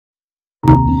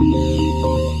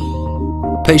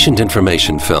Patient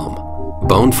information film,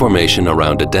 bone formation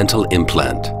around a dental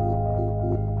implant.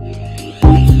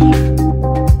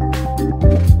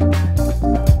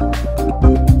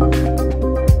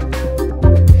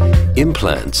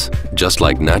 Implants, just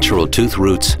like natural tooth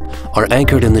roots, are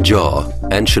anchored in the jaw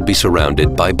and should be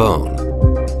surrounded by bone.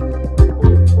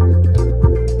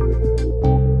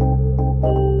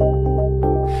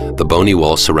 The bony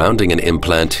wall surrounding an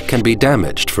implant can be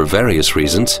damaged for various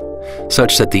reasons,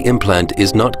 such that the implant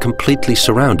is not completely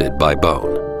surrounded by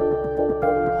bone.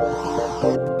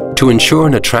 To ensure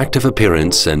an attractive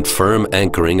appearance and firm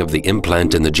anchoring of the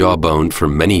implant in the jawbone for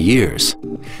many years,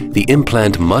 the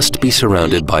implant must be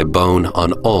surrounded by bone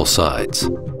on all sides.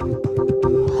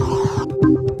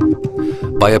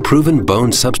 By a proven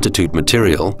bone substitute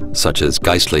material, such as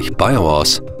Geistlich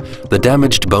Bioos, the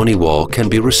damaged bony wall can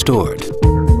be restored.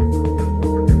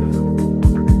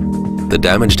 The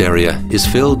damaged area is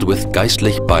filled with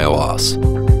Geistlich Bioos.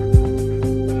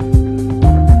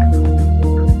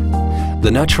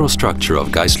 The natural structure of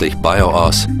Geistlich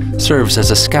Bioos serves as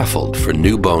a scaffold for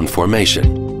new bone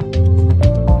formation.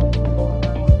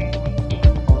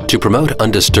 To promote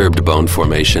undisturbed bone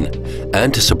formation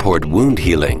and to support wound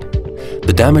healing,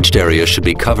 the damaged area should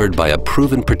be covered by a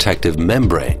proven protective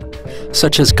membrane,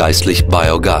 such as Geistlich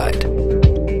Bioguide.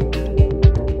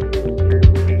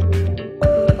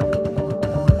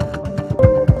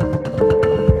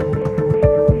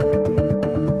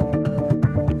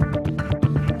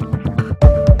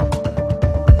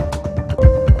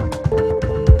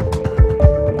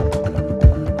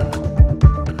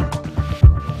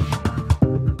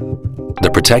 The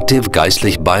protective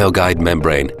Geistlich Bioguide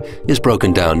membrane is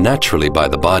broken down naturally by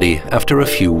the body after a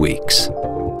few weeks.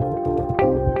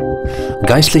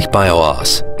 Geistlich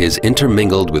Bioos is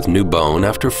intermingled with new bone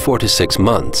after 4 to 6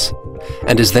 months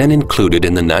and is then included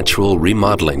in the natural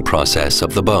remodeling process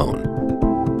of the bone.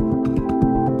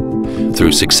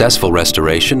 Through successful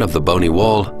restoration of the bony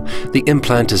wall, the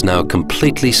implant is now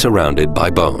completely surrounded by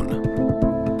bone.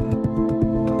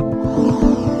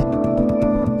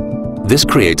 This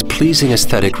creates pleasing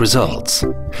aesthetic results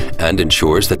and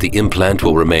ensures that the implant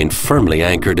will remain firmly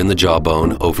anchored in the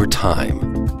jawbone over time.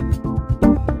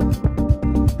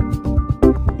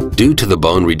 Due to the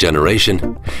bone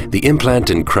regeneration, the implant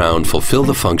and crown fulfill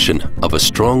the function of a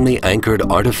strongly anchored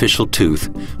artificial tooth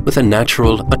with a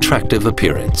natural, attractive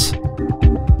appearance.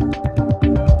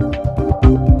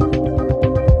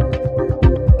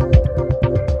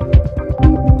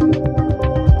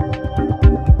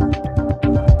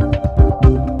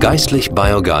 Geistlich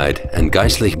Bioguide and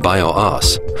Geistlich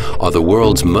Bioos are the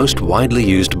world's most widely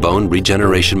used bone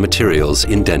regeneration materials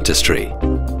in dentistry.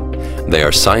 They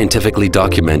are scientifically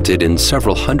documented in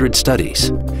several hundred studies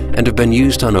and have been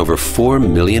used on over 4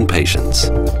 million patients.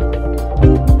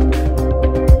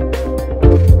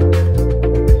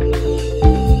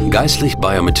 Geistlich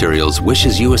Biomaterials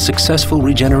wishes you a successful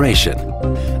regeneration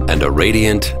and a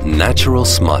radiant, natural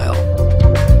smile.